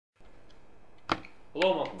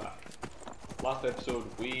Hello and welcome back. Last episode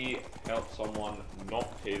we helped someone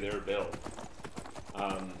not pay their bill.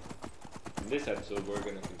 In this episode we're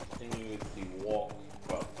going to continue the walk,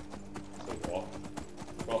 well, say walk,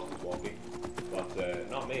 Frost is walking, but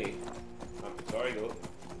not me. I'm sorry though,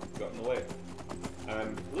 got in the way.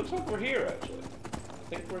 Looks like we're here actually.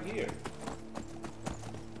 I think we're here.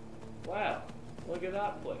 Wow, look at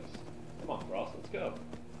that place. Come on Frost, let's go.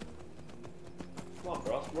 Come on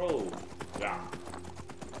Frost, roll. Yeah.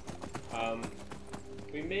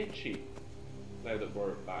 We may cheat now that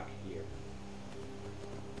we're back here.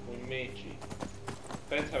 We may cheat.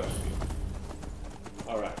 Depends how I feel.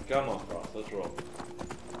 Alright, come on Frost, let's roll.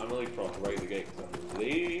 I'm gonna leave Frost right at the gate because I'm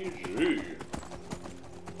lazy.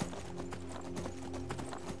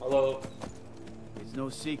 Hello. It's no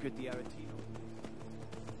secret the Aretino.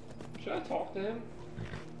 Should I talk to him?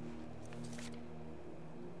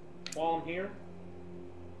 While I'm here?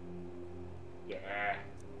 Yeah,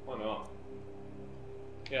 why not?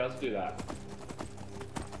 Yeah, let's do that.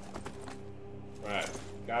 Right,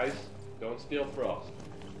 guys, don't steal Frost.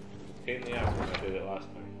 It's a pain in the ass when I did it last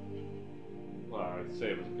time. Well, I'd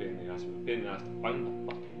say it was a pain in the ass, but a pain in the ass to find the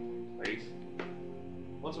fucking place.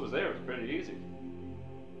 Once it was there, it was pretty easy.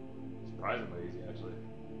 Surprisingly easy, actually.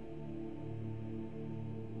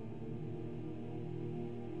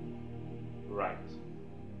 Right.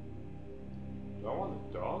 Do I want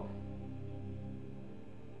a dog?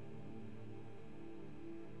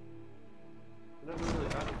 I never really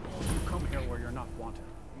had a dog. You come here where you're not wanted.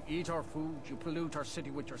 You eat our food, you pollute our city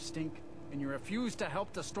with your stink, and you refuse to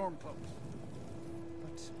help the Stormcloaks.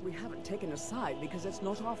 But we haven't taken a side because it's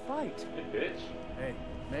not our fight. Hey, bitch. Hey,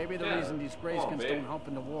 maybe the reason these Greyskins don't help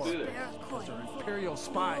in the war is because they're Imperial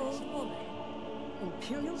spies.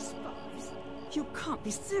 Imperial spies? You can't be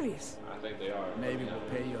serious. I think they are. Maybe we'll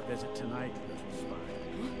pay you a visit tonight, little spy.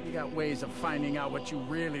 You got ways of finding out what you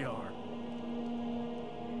really are.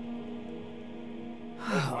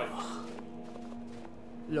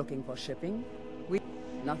 Looking for shipping?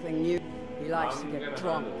 Nothing new. He likes to get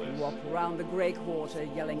drunk and walk around the Grey Quarter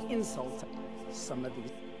yelling insults at some of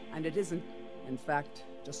these. And it isn't. In fact,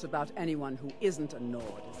 just about anyone who isn't a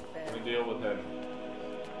Nord is fair. Let me deal with him.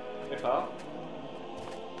 Hey, pal.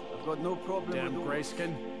 I've got no problem. Damn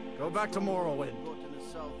Greyskin. Go back to Morrowind.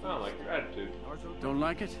 I don't like your attitude. Don't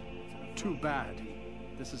like it? Too bad.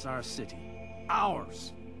 This is our city.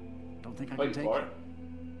 Ours. Don't think I can take it?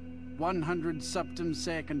 100 septim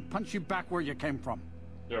say I can punch you back where you came from.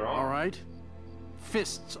 You're on. All right?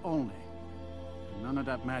 Fists only. And none of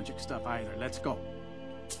that magic stuff either. Let's go.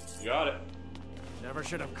 You got it. Never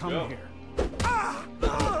should have come here.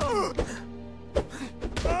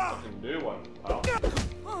 Fucking do one, pal.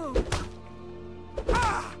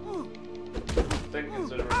 I think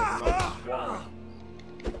considering it's not strong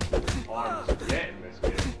arms to get in this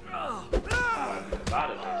game. I'm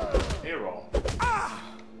bad at this. Hero.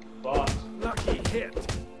 But Lucky hit.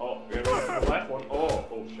 oh, you're going for the left one. Oh,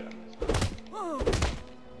 oh shit.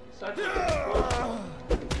 Such a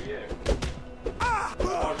good for you.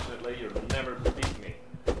 Unfortunately, you'll never beat me.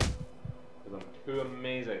 Because I'm too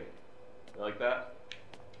amazing. You like that?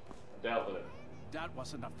 I dealt with it. That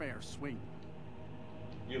wasn't a fair swing.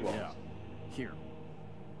 You lost. Yeah. Here.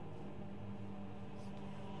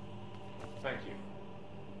 Thank you.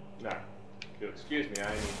 Now, if you'll excuse me,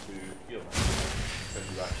 I need to heal myself. Because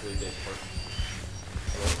you actually did hurt me.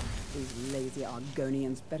 Hello? These lazy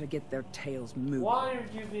Argonians better get their tails moving. Why are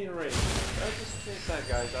you being racist? I just think that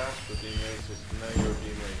guy's asked for being racist, and now you're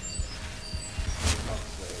being racist.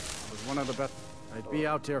 It was one of the best. I'd be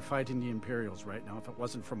out there fighting the Imperials right now if it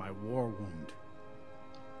wasn't for my war wound.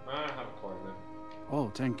 I have a coin then. Oh,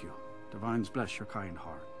 thank you. Divines bless your kind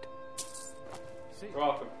heart. You're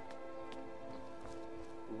welcome.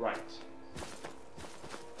 Right.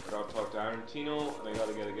 I gotta talk to Aretino, and I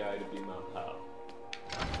gotta get a guy to be my pal.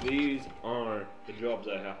 These are the jobs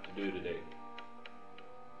I have to do today.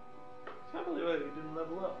 I can't believe I didn't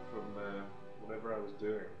level up from whatever I was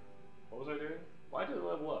doing. What was I doing? Why did I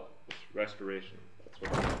level up? Just restoration. That's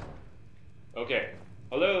what I did. Okay.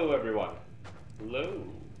 Hello, everyone. Hello.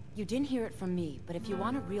 You didn't hear it from me, but if you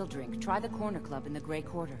want a real drink, try the Corner Club in the Grey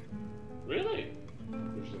Quarter. Really?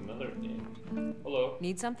 There's another inn. Hello.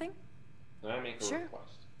 Need something? Can I make a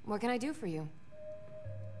request? What can I do for you?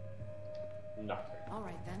 Nothing. All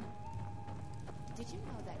right, then. Did you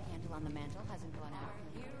know that handle on the mantle hasn't gone out?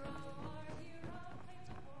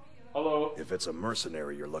 Hello. If it's a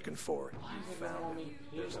mercenary you're looking for, you found it.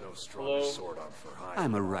 There's no stronger sword on for hire.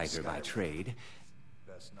 I'm a writer by trade.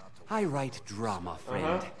 I write drama,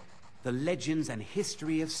 friend. The legends and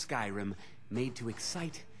history of Skyrim made to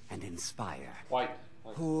excite and inspire. White.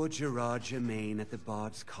 Poor Gerard Germain at the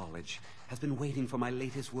Bard's College has been waiting for my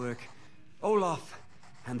latest work, Olaf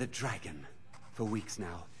and the Dragon, for weeks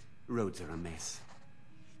now. Roads are a mess.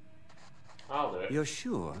 I'll do it. You're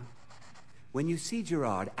sure? When you see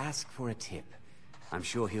Gerard, ask for a tip. I'm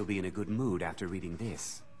sure he'll be in a good mood after reading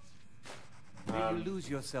this. You lose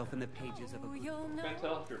yourself in the pages of a good... Can't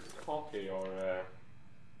tell if you're cocky or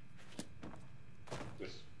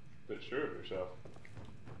just a bit sure of yourself.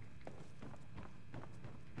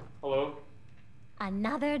 Hello?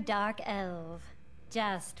 Another dark elf.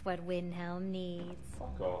 Just what Windhelm needs.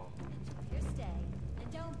 Fuck off. Your stay,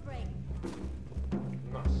 and don't break.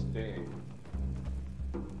 I'm not staying.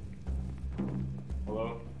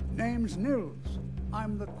 Hello? Name's Nils.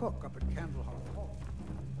 I'm the cook up at Candlehearth Hall.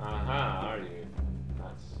 Are you?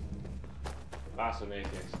 That's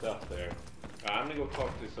fascinating stuff there. I'm gonna go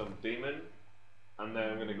talk to some demon, and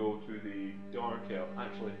then I'm gonna go to the Dark Elf.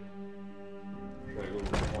 Actually, should I go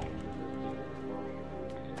talk to the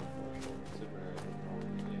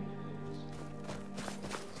demon?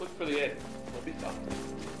 Let's look for the egg. It'll be tough.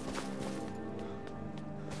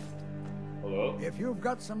 Hello? If you've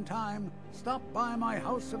got some time, stop by my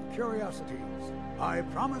House of Curiosities. I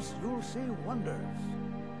promise you'll see wonders.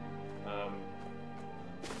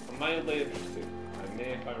 I'm mildly interested. I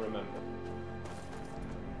may if I remember.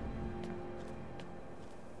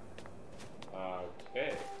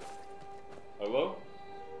 Okay. Hello?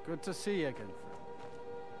 Good to see you again, friend.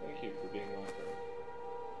 Thank you for being my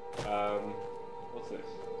friend. What's this?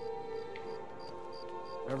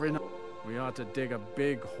 Every night, we ought to dig a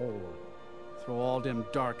big hole. Throw all them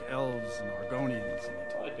dark elves and Argonians in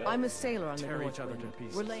it. I don't. I'm a sailor on the Tear North each other to Wind.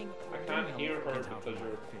 pieces. We're laying... I can't hear her Get out because of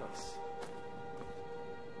you're... my face.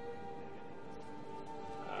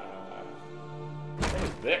 What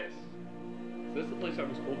is this? Is this the place I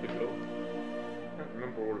was supposed to go? I can't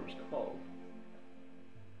remember what it was called.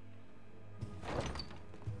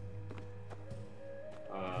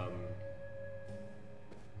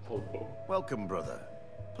 Hello. Welcome, brother.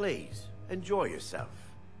 Please, enjoy yourself.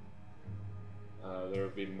 There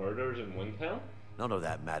have been murders in Windhelm? None of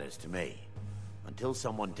that matters to me. Until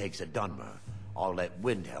someone takes a Dunmer, I'll let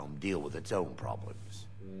Windhelm deal with its own problems.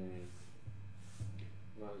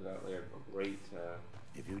 Not exactly a great,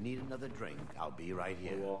 If you need another drink, I'll be right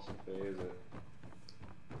here. philosophy, is it?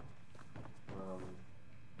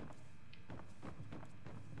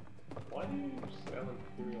 Why do you sell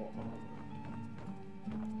Imperial armor?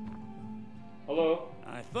 Hello?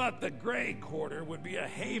 I thought the Grey Quarter would be a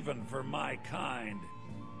haven for my kind.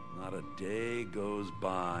 Not a day goes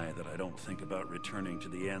by that I don't think about returning to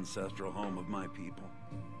the ancestral home of my people.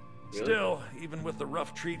 Really? Still, even with the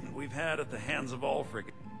rough treatment we've had at the hands of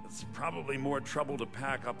Ulfric, it's probably more trouble to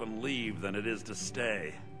pack up and leave than it is to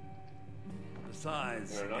stay.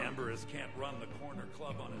 Besides, Fair enough. Amberus can't run the corner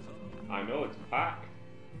club on his own. I know it's packed.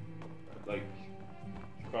 Like,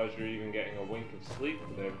 surprised you're even getting a wink of sleep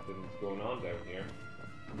with everything that's going on down here.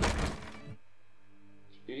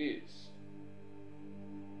 Jeez.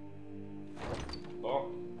 Talk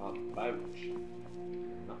about nothing.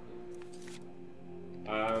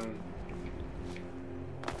 Where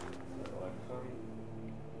do I come?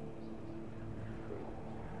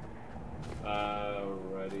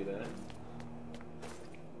 Alrighty then.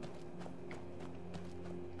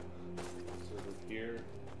 So over here.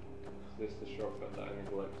 Is this the shortcut that I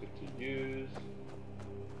neglected to use?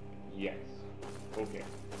 Yes. Okay.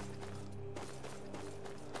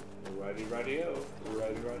 Righty-radio.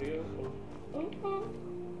 Righty-radio. Oh. Oh,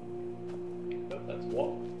 that's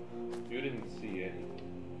what? You didn't see any.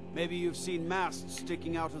 Maybe you've seen masts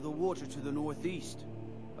sticking out of the water to the northeast.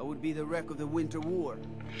 That would be the wreck of the Winter War.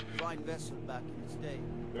 Fine vessel back in its day.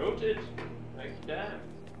 Noted. Thanks, Dan.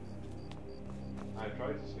 I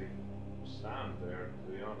tried to see Sam there,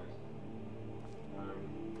 to be honest.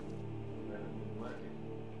 Then it didn't let me.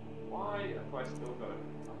 Why have I still got a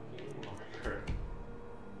fucking marker?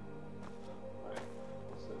 Right,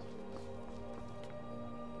 what's this?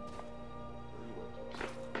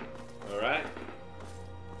 Alright.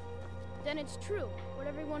 Then it's true, what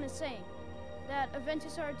everyone is saying. That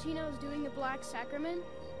Aventus Aretino is doing the Black Sacrament,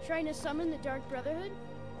 trying to summon the Dark Brotherhood?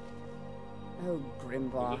 Oh,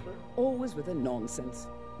 Grimvar. Always with the nonsense.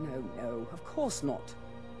 No, of course not.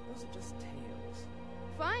 Those are just tales.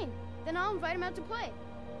 Fine, then I'll invite him out to play.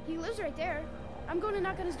 He lives right there. I'm going to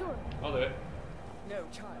knock on his door. I'll do it. No,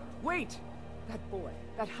 child. Wait! That boy,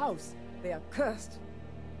 that house, they are cursed.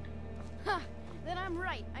 Ha! Then I'm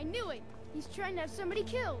right. I knew it. He's trying to have somebody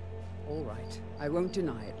killed. All right. I won't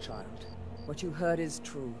deny it, child. What you heard is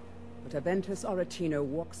true. But Aventus Aretino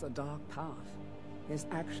walks a dark path. His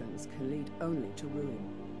actions can lead only to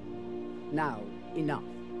ruin. Now, Enough.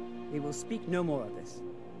 We will speak no more of this.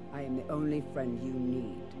 I am the only friend you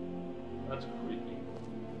need. That's creepy.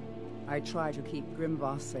 I try to keep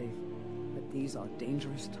Grimvar safe, but these are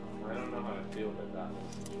dangerous times. I don't know how I feel about that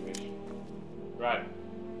situation. Right.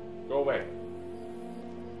 Go away.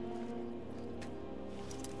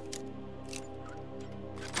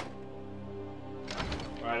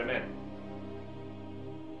 Right, I'm in.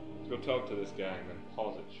 Let's go talk to this guy and then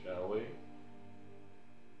pause it, shall we?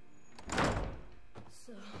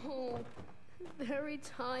 So very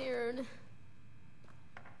tired.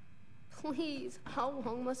 Please, how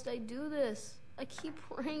long must I do this? I keep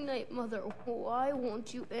praying, Night Mother. Why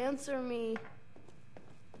won't you answer me?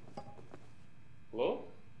 Hello?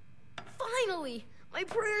 Finally! My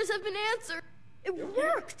prayers have been answered! It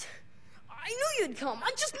worked! I knew you'd come!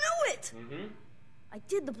 I just knew it! Mm-hmm. I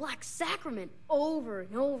did the Black Sacrament over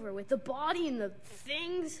and over with the body and the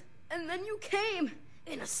things. And then you came!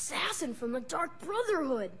 An assassin from the Dark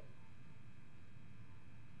Brotherhood!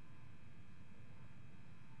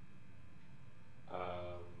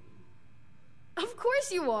 Of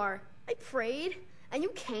course you are! I prayed, and you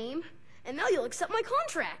came, and now you'll accept my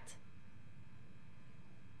contract!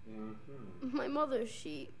 Mm-hmm. My mother,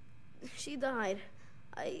 she died.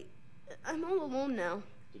 I'm all alone now.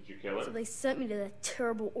 Did you kill her? So they sent me to that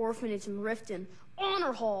terrible orphanage in Riften.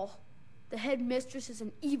 Honor Hall! The headmistress is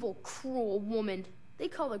an evil, cruel woman. They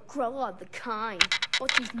call her Grella the Kind.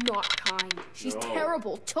 But she's not kind. She's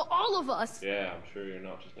terrible to all of us. Yeah, I'm sure you're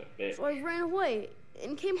not just a bitch. So I ran away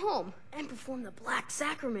and came home and performed the Black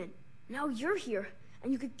Sacrament. Now you're here,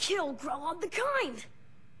 and you could kill Grella the Kind.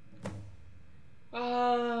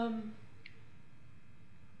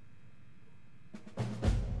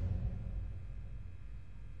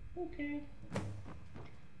 Okay.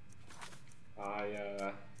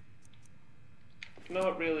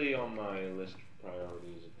 Not really on my list of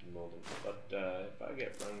priorities at the moment, but if I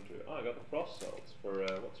get round to it... Oh, I got the frost salts for,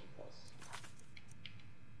 what's your plus?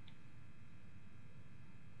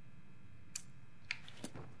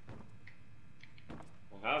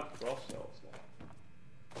 I have frost salts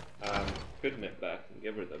now. Could nip back and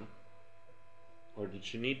give her them. Or did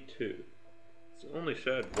she need two? It's only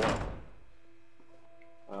said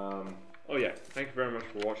one. Oh yeah, thank you very much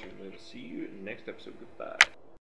for watching. We'll see you in the next episode. Goodbye.